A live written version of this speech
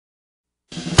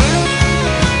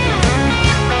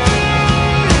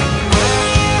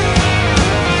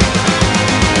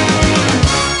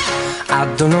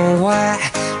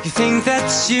think that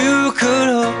you could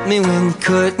hold me when you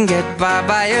couldn't get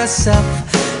by yourself.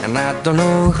 And I don't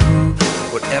know who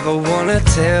would ever wanna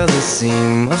tell the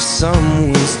seam of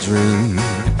someone's dream.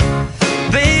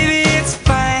 Baby, it's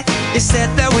fine. You said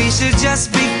that we should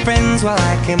just be friends while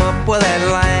I came up with that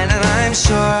line. And I'm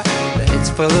sure that it's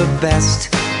for the best.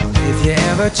 If you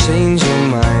ever change your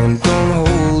mind, don't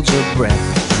hold your breath.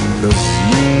 Look,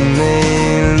 you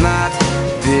may not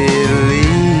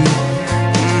believe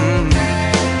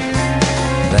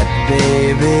that,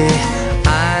 baby,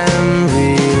 I'm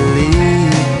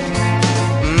relieved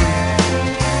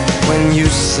when you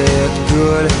said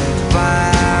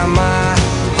goodbye. My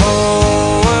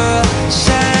whole world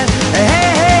shined. Hey,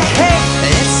 hey, hey,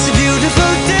 it's a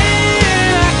beautiful day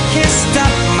and I can't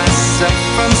stop myself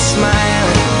from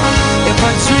smiling. If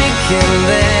I drink and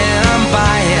then I'm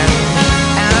buying,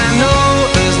 and I know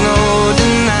there's no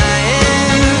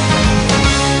denying.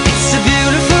 It's a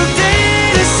beautiful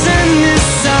day, the sun is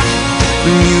up,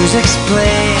 the music's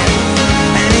playing,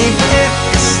 and even if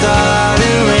it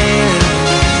started raining,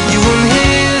 you won't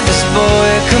hear this boy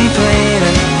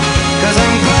complaining. 'Cause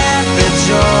I'm glad that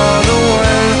you're the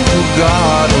one who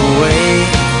got away.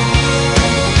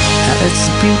 It's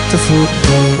a beautiful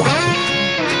day.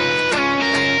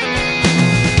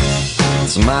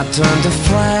 It's my turn to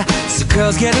fly, so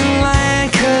girls get in line,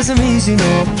 'cause I'm easy,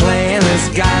 no playing this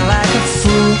guy like a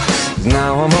fool.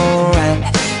 Now I'm alright.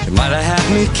 You might have had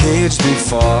me caged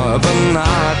before, but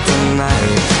not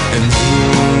tonight. And you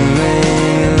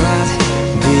may not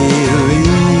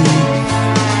believe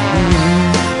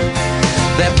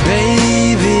that,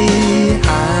 baby,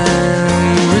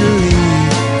 I'm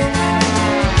relieved.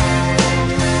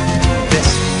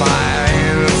 This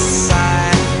fire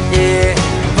inside, yeah,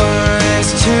 burns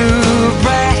too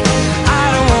bright. I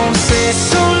don't wanna say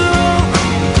so long,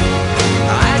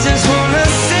 I just wanna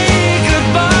say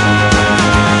goodbye.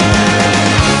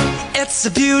 It's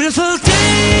a beautiful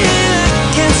day and I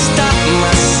can't stop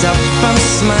myself from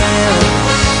smiling.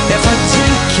 If I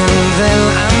drink and then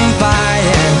I'm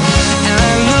buying, and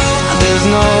I know there's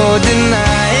no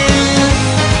denying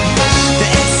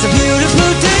that it's a beautiful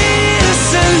day. The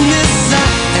sun is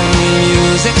up and the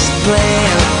music's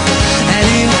playing, and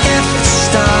even if it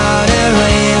started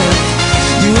raining,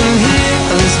 you won't hear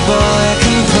this boy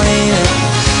complaining.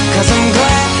 'Cause I'm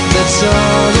glad that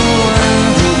you're the one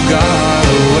who got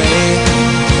away.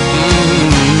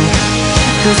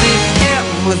 'Cause if you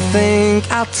ever think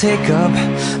I'll take up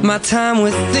my time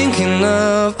with thinking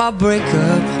of our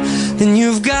breakup, then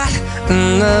you've got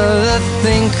another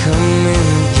thing coming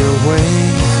your way.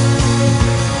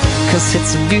 'Cause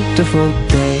it's a beautiful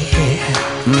day.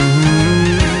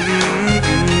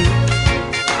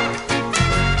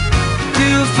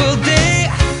 Beautiful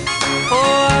day.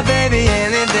 Oh, baby,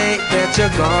 any day that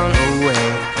you're gone away.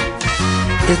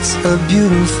 It's a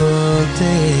beautiful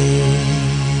day.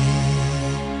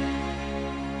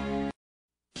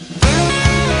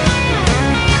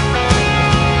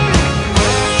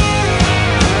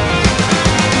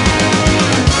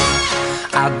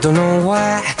 I don't know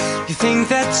why you think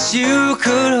that you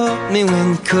could hold me when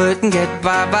you couldn't get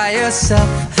by yourself.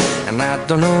 And I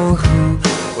don't know who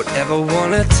would ever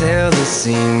wanna tell the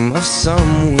seam of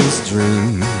someone's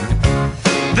dream.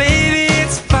 Baby,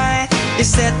 it's fine. You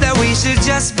said that we should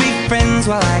just be friends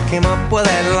while I came up with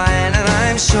that line. And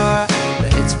I'm sure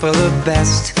that it's for the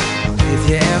best. If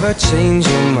you ever change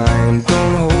your mind,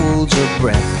 don't hold your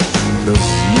breath. Look,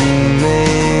 you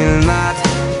may not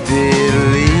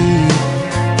believe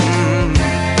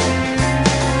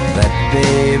that,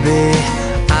 baby,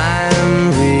 I'm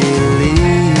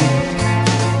relieved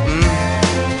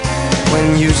when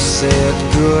you said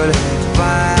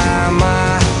goodbye.